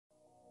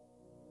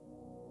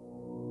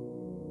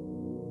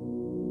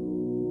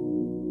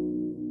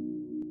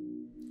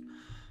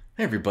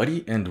Hey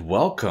everybody, and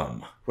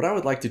welcome. What I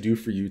would like to do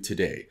for you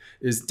today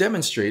is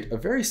demonstrate a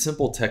very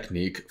simple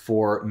technique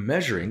for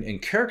measuring and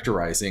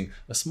characterizing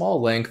a small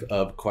length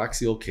of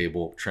coaxial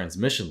cable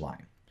transmission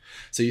line.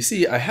 So you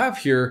see, I have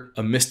here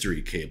a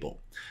mystery cable.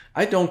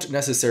 I don't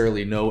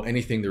necessarily know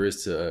anything there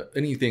is to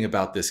anything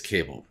about this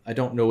cable. I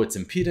don't know its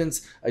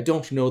impedance, I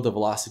don't know the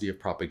velocity of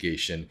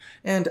propagation,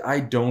 and I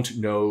don't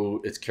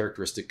know its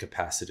characteristic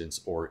capacitance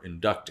or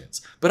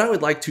inductance. But I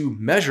would like to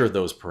measure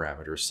those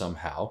parameters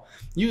somehow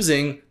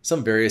using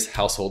some various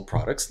household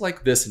products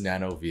like this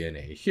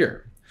NanoVNA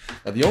here.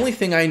 Now, the only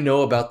thing I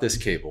know about this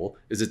cable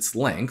is its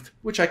length,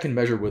 which I can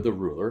measure with a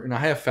ruler, and I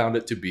have found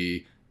it to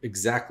be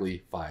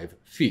exactly 5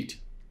 feet.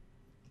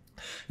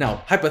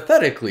 Now,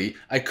 hypothetically,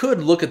 I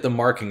could look at the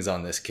markings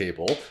on this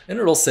cable and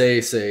it'll say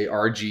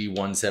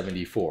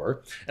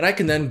RG174, and I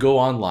can then go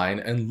online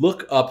and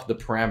look up the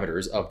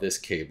parameters of this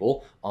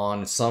cable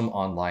on some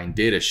online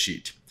data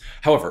sheet.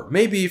 However,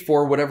 maybe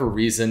for whatever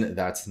reason,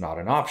 that's not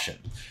an option.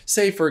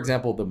 Say, for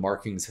example, the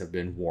markings have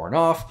been worn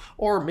off,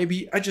 or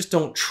maybe I just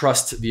don't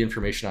trust the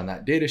information on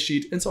that data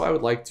sheet, and so I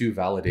would like to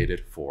validate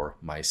it for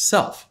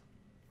myself.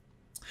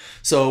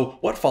 So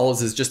what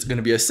follows is just going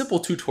to be a simple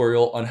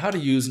tutorial on how to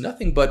use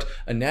nothing but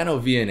a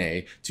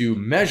NanoVNA to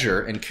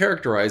measure and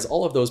characterize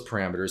all of those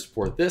parameters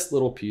for this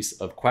little piece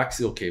of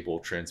coaxial cable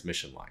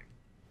transmission line.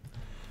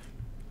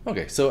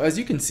 Okay, so as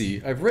you can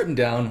see, I've written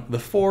down the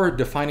 4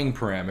 defining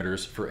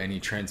parameters for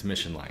any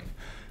transmission line.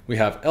 We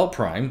have L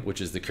prime,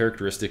 which is the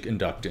characteristic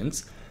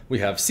inductance. We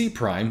have C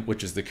prime,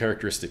 which is the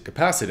characteristic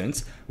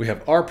capacitance. We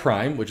have R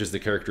prime, which is the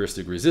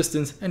characteristic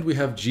resistance. And we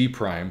have G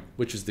prime,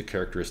 which is the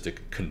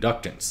characteristic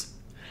conductance.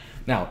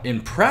 Now, in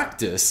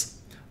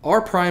practice,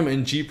 R prime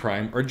and G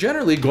prime are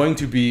generally going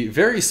to be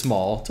very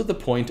small to the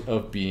point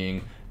of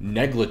being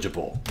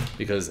negligible.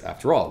 Because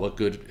after all, what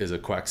good is a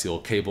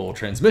coaxial cable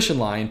transmission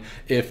line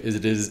if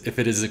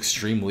it is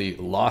extremely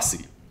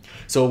lossy?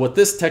 So what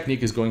this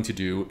technique is going to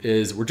do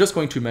is we're just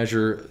going to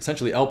measure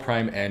essentially L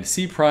prime and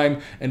C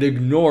prime and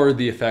ignore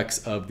the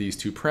effects of these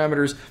 2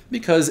 parameters,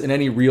 because in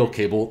any real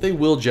cable, they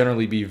will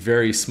generally be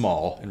very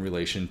small in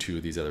relation to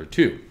these other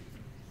 2.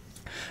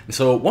 And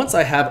so once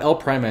I have L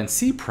prime and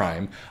C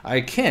prime,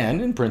 I can,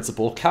 in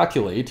principle,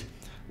 calculate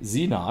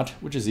Z naught,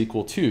 which is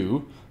equal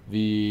to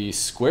the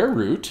square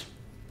root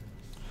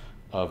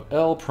of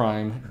L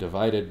prime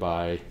divided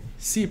by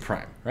C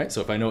prime, right?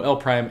 So if I know L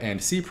prime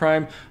and C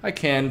prime, I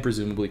can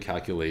presumably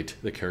calculate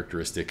the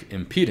characteristic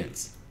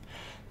impedance.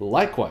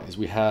 Likewise,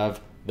 we have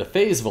the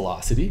phase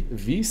velocity,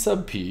 V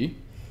sub p,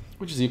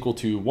 which is equal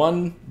to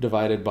 1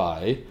 divided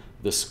by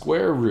the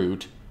square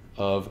root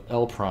of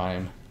L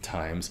prime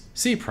times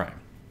C prime.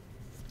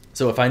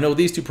 So if I know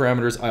these 2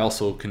 parameters, I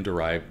also can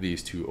derive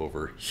these 2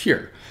 over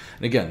here.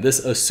 And again, this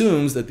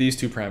assumes that these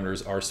 2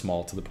 parameters are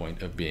small to the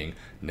point of being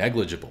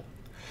negligible.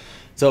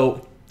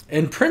 So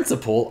in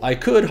principle, I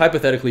could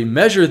hypothetically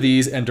measure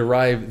these and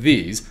derive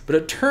these, but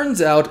it turns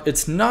out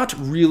it's not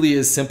really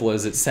as simple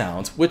as it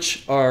sounds,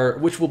 which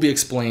will be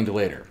explained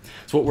later.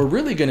 So what we're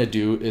really going to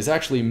do is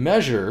actually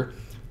measure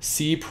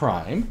C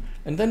prime,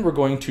 and then we're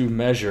going to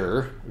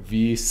measure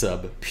V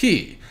sub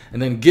p.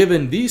 And then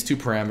given these 2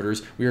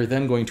 parameters, we are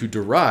then going to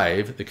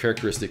derive the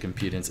characteristic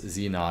impedance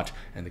Z naught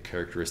and the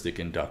characteristic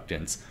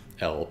inductance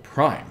L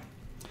prime.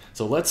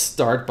 So let's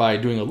start by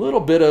doing a little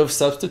bit of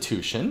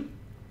substitution.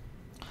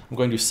 I'm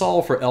going to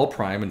solve for L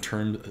prime in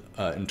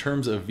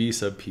terms of V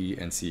sub p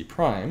and C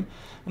prime.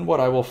 And what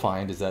I will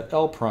find is that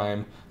L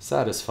prime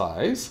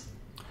satisfies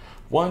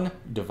 1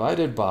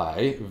 divided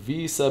by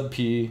V sub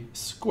p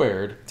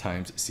squared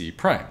times C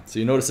prime. So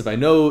you notice if I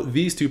know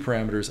these 2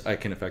 parameters, I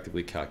can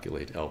effectively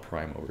calculate L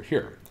prime over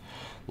here.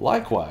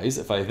 Likewise,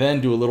 if I then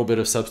do a little bit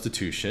of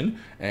substitution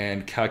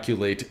and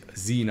calculate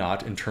Z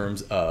naught in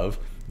terms of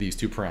these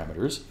 2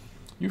 parameters,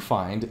 you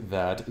find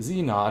that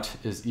Z naught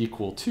is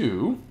equal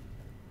to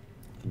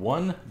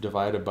 1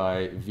 divided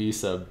by V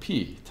sub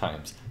p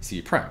times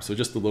C prime. So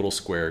just the little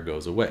square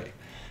goes away.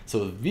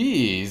 So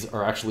these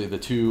are actually the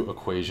 2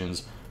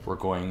 equations we're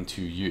going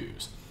to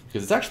use,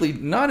 because it's actually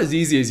not as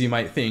easy as you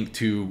might think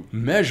to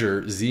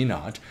measure Z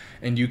naught,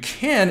 and you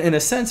can in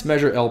a sense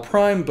measure L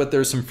prime, but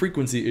there's some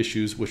frequency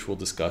issues which we'll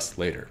discuss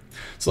later.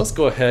 So let's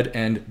go ahead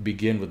and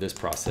begin with this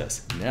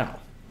process now.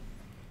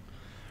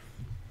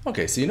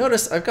 Okay, so you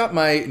notice I've got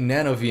my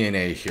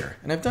NanoVNA here,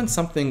 and I've done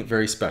something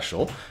very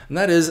special, and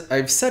that is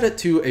I've set it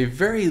to a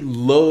very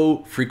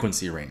low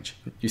frequency range.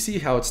 You see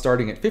how it's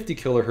starting at 50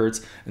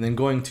 kilohertz and then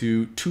going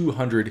to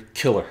 200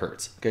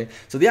 kilohertz, okay?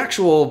 So the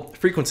actual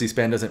frequency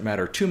span doesn't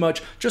matter too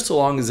much, just so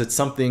long as it's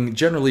something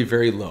generally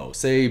very low,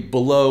 say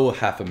below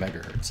half a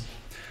megahertz.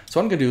 So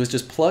what I'm gonna do is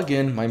just plug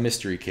in my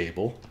mystery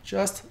cable,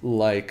 just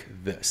like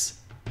this.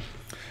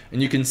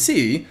 And you can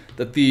see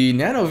that the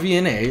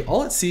NanoVNA,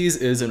 all it sees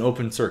is an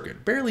open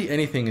circuit. Barely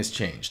anything has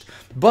changed.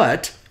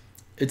 But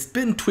it's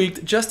been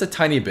tweaked just a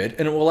tiny bit,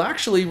 and it will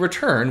actually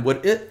return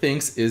what it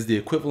thinks is the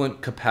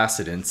equivalent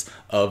capacitance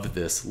of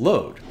this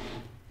load.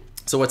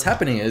 So what's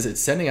happening is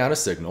it's sending out a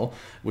signal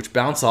which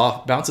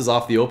bounces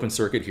off the open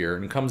circuit here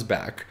and comes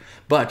back.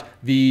 But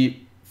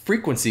the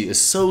frequency is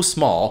so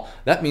small,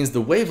 that means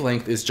the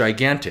wavelength is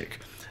gigantic.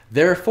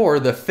 Therefore,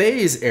 the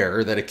phase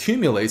error that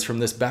accumulates from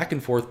this back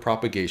and forth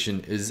propagation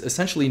is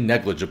essentially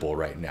negligible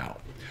right now.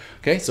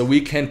 Okay, so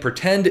we can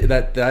pretend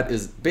that that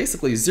is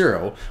basically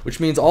zero,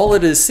 which means all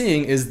it is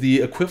seeing is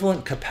the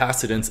equivalent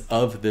capacitance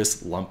of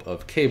this lump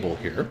of cable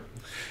here,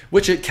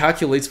 which it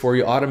calculates for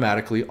you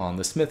automatically on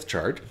the Smith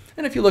chart.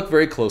 And if you look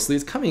very closely,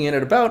 it's coming in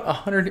at about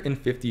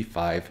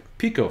 155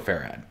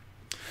 picofarad.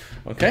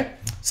 Okay,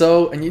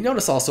 so, and you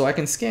notice also I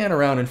can scan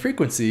around in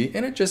frequency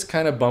and it just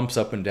kind of bumps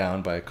up and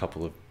down by a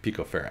couple of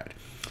picofarad.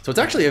 So it's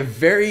actually a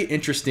very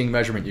interesting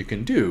measurement you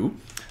can do,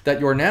 that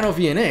your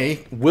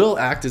NanoVNA will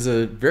act as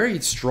a very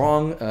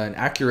strong and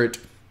accurate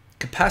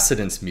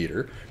capacitance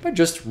meter by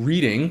just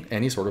reading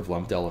any sort of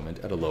lumped element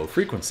at a low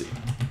frequency.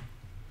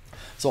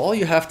 So all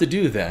you have to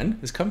do then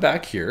is come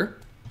back here,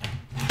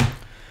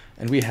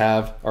 and we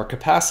have our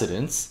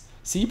capacitance,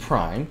 C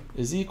prime,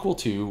 is equal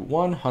to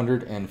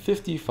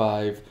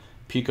 155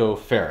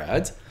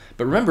 picofarads.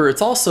 But remember,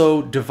 it's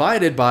also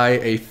divided by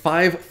a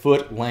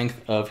 5-foot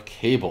length of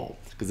cable,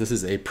 because this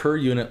is a per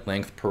unit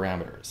length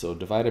parameter. So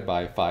divided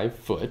by 5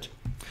 foot.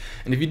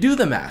 And if you do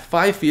the math,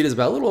 5 feet is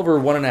about a little over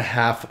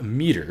 1.5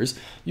 meters.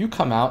 You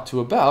come out to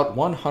about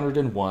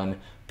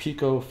 101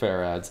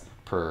 picofarads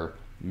per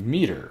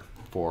meter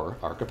for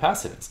our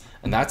capacitance.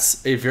 And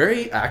that's a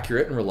very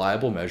accurate and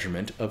reliable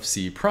measurement of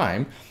C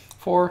prime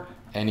for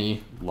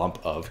any lump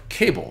of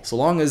cable, so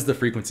long as the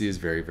frequency is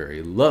very,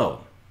 very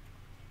low.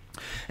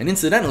 And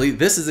incidentally,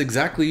 this is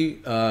exactly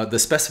the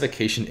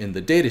specification in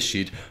the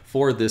datasheet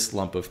for this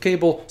lump of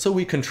cable, so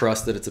we can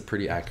trust that it's a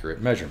pretty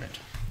accurate measurement.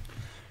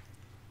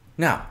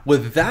 Now,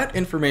 with that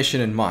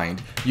information in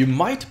mind, you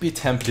might be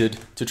tempted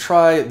to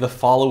try the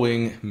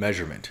following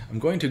measurement. I'm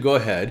going to go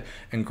ahead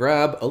and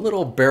grab a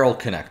little barrel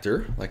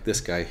connector, like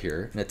this guy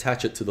here, and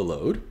attach it to the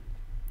load.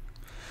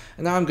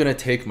 And now I'm going to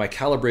take my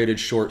calibrated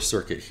short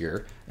circuit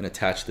here and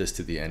attach this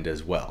to the end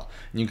as well.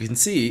 And you can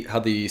see how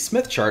the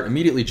Smith chart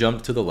immediately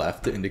jumped to the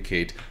left to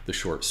indicate the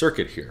short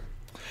circuit here.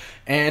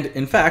 And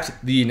in fact,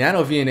 the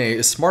NanoVNA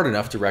is smart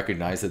enough to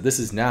recognize that this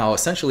is now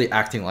essentially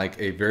acting like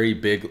a very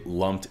big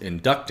lumped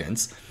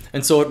inductance.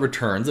 And so it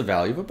returns a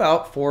value of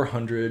about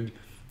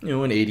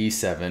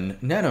 487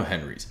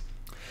 nanohenries.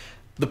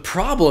 The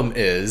problem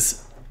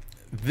is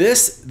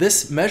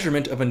this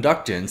measurement of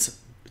inductance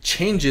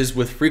changes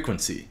with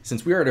frequency.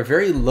 Since we are at a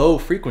very low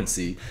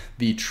frequency,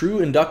 the true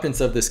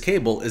inductance of this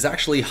cable is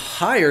actually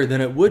higher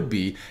than it would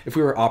be if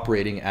we were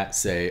operating at,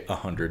 say,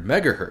 100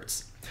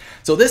 megahertz.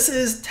 So this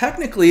is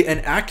technically an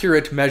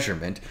accurate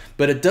measurement,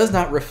 but it does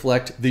not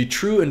reflect the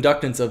true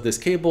inductance of this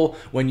cable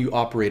when you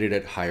operate it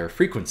at higher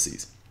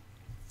frequencies.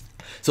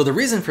 So the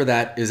reason for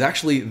that is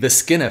actually the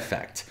skin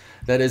effect.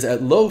 That is,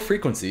 at low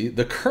frequency,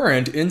 the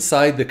current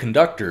inside the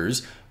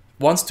conductors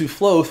wants to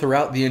flow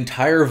throughout the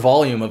entire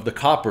volume of the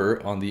copper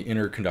on the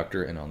inner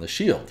conductor and on the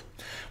shield.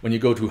 When you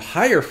go to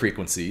higher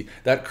frequency,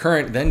 that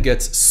current then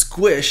gets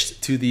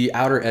squished to the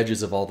outer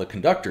edges of all the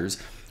conductors,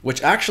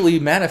 which actually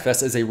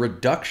manifests as a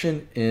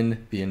reduction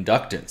in the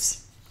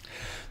inductance.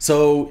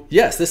 So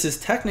yes, this is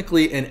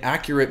technically an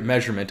accurate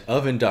measurement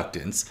of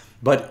inductance,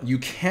 but you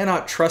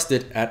cannot trust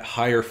it at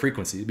higher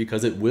frequency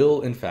because it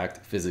will in fact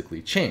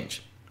physically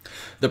change.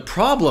 The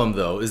problem,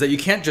 though, is that you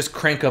can't just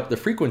crank up the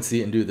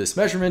frequency and do this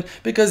measurement,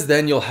 because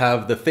then you'll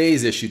have the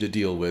phase issue to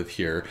deal with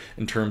here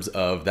in terms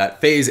of that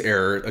phase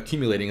error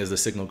accumulating as the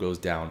signal goes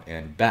down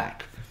and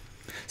back.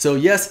 So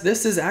yes,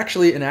 this is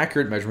actually an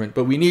accurate measurement,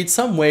 but we need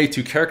some way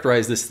to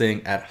characterize this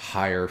thing at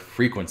higher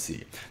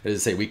frequency. That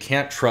is to say, we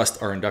can't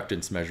trust our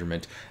inductance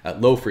measurement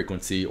at low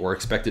frequency or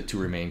expect it to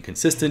remain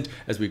consistent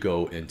as we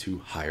go into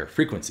higher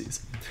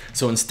frequencies.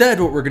 So instead,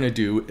 what we're going to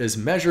do is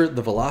measure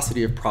the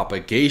velocity of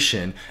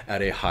propagation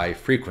at a high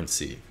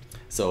frequency.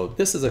 So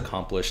this is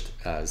accomplished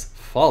as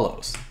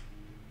follows.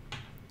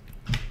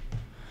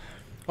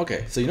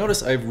 Okay, so you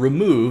notice I've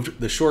removed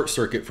the short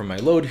circuit from my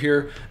load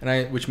here,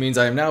 which means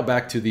I am now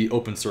back to the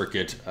open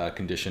circuit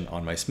condition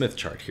on my Smith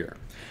chart here.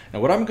 Now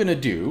what I'm going to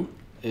do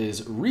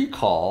is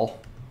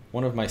recall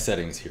one of my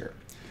settings here.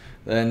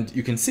 And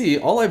you can see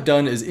all I've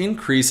done is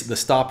increase the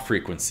stop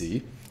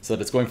frequency so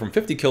that it's going from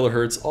 50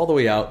 kilohertz all the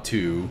way out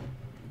to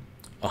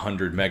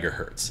 100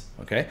 megahertz.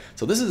 Okay,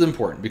 so this is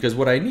important because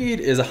what I need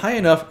is a high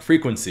enough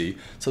frequency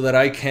so that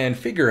I can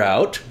figure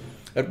out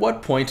at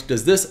what point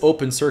does this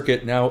open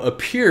circuit now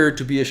appear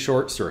to be a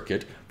short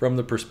circuit from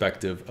the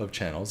perspective of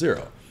channel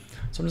 0.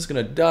 So I'm just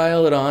going to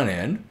dial it on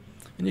in,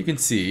 and you can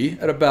see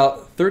at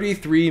about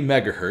 33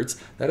 megahertz,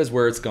 that is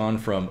where it's gone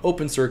from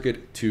open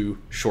circuit to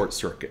short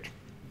circuit.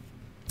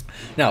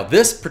 Now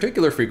this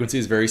particular frequency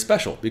is very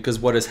special because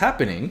what is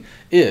happening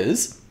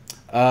is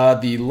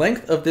the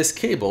length of this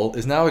cable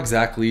is now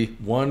exactly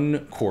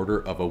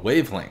 1/4 of a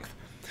wavelength.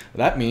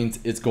 That means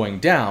it's going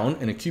down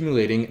and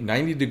accumulating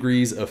 90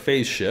 degrees of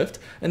phase shift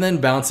and then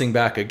bouncing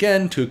back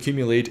again to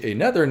accumulate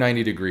another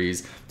 90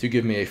 degrees to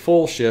give me a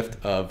full shift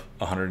of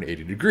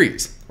 180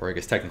 degrees, or I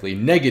guess technically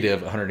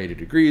negative 180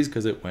 degrees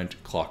because it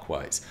went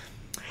clockwise.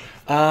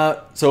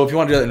 So if you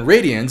want to do that in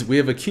radians, we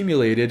have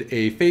accumulated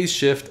a phase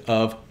shift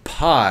of pi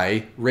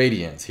pi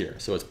radians here.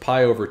 So it's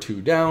pi over 2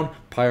 down,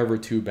 pi over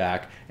 2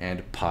 back,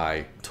 and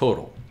pi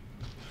total.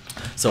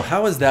 So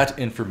how is that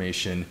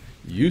information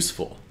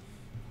useful?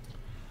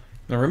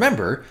 Now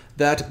remember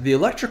that the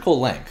electrical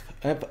length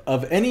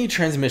of any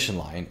transmission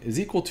line is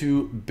equal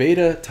to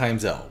beta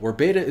times L, where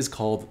beta is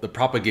called the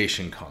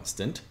propagation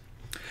constant,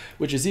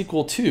 which is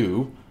equal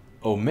to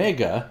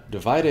omega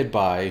divided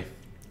by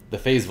the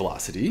phase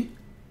velocity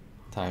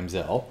times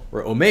L,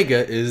 where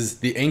omega is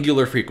the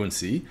angular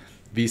frequency,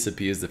 v sub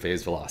p is the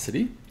phase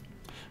velocity,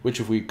 which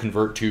if we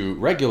convert to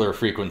regular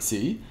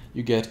frequency,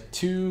 you get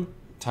 2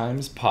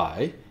 times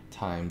pi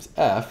times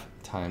f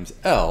times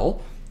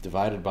L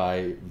divided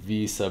by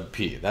v sub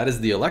p. That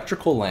is the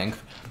electrical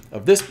length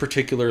of this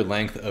particular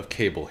length of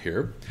cable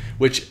here,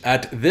 which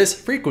at this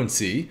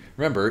frequency,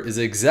 remember, is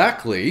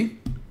exactly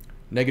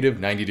negative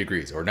 90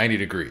 degrees or 90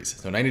 degrees.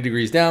 So 90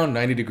 degrees down,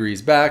 90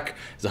 degrees back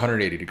is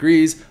 180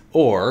 degrees,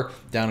 or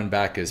down and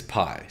back is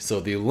pi. So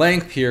the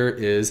length here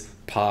is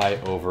pi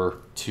over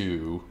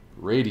 2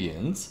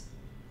 radians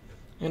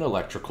in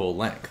electrical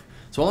length.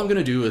 So all I'm going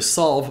to do is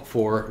solve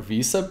for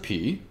v sub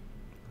p.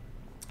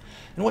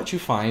 And what you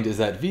find is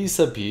that v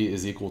sub p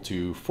is equal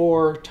to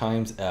 4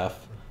 times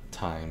f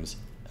times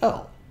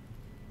L.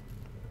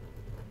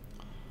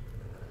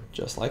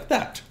 Just like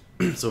that.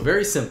 So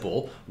very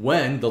simple.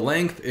 When the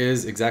length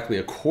is exactly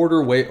a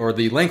quarter wave, or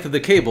the length of the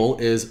cable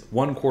is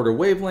 1/4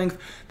 wavelength,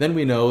 then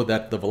we know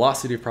that the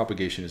velocity of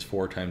propagation is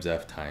 4 times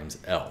f times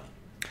L.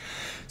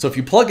 So if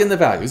you plug in the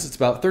values, it's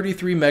about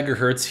 33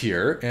 megahertz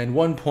here and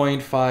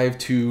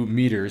 1.52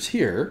 meters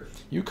here,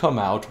 you come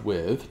out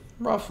with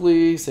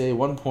roughly, say,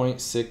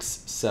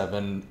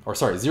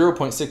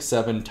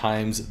 0.67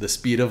 times the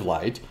speed of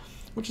light,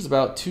 which is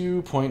about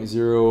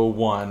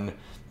 2.01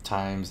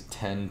 times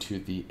 10 to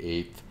the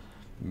 8th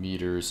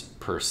meters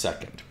per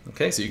second.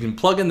 Okay, so you can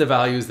plug in the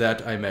values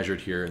that I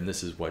measured here, and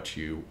this is what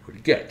you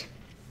would get.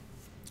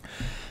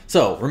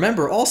 So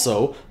remember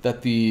also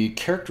that the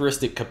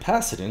characteristic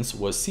capacitance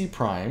was C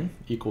prime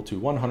equal to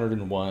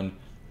 101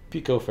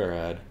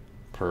 picofarad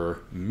per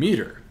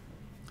meter.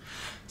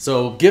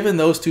 So given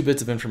those two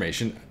bits of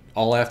information,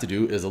 all I have to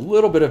do is a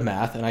little bit of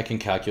math and I can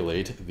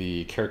calculate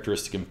the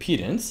characteristic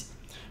impedance,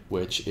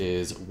 which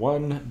is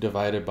 1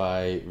 divided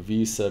by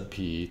V sub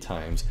p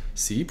times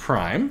C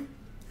prime,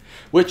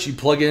 which you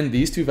plug in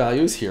these two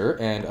values here,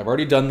 and I've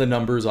already done the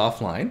numbers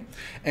offline,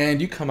 and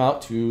you come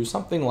out to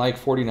something like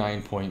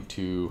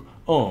 49.2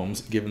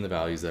 ohms given the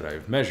values that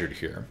I've measured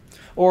here,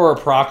 or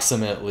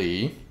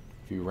approximately,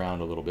 if you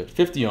round a little bit,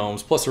 50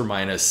 ohms plus or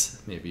minus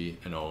maybe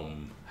an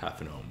ohm,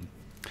 half an ohm,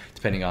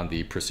 depending on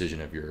the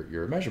precision of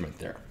your measurement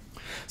there.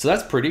 So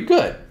that's pretty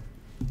good,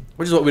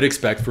 which is what we'd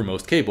expect for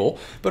most cable.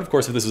 But of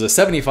course, if this was a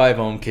 75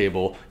 ohm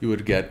cable, you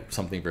would get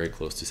something very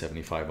close to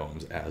 75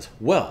 ohms as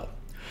well.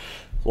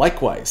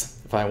 Likewise,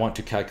 if I want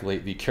to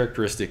calculate the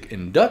characteristic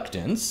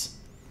inductance,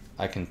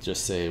 I can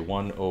just say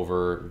 1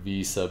 over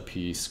V sub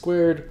p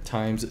squared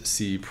times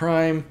C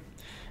prime,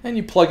 and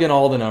you plug in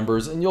all the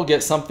numbers and you'll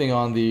get something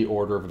on the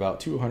order of about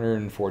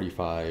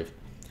 245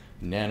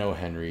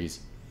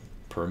 nanohenries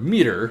per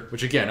meter,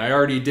 which again, I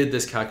already did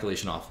this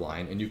calculation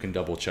offline, and you can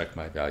double check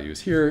my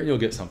values here and you'll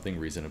get something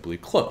reasonably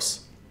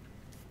close.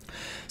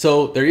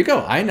 So there you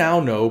go. I now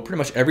know pretty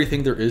much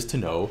everything there is to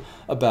know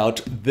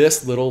about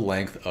this little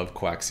length of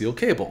coaxial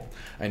cable.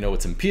 I know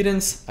its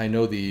impedance, I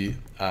know the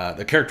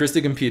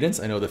characteristic impedance,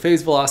 I know the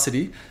phase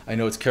velocity, I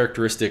know its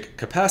characteristic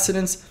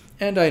capacitance,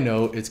 and I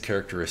know its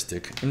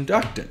characteristic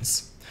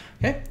inductance.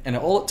 Okay? And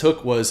all it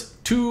took was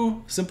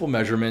 2 simple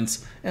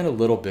measurements and a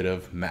little bit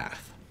of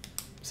math.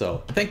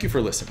 So thank you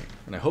for listening,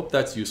 and I hope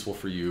that's useful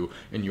for you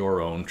in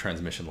your own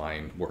transmission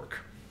line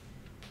work.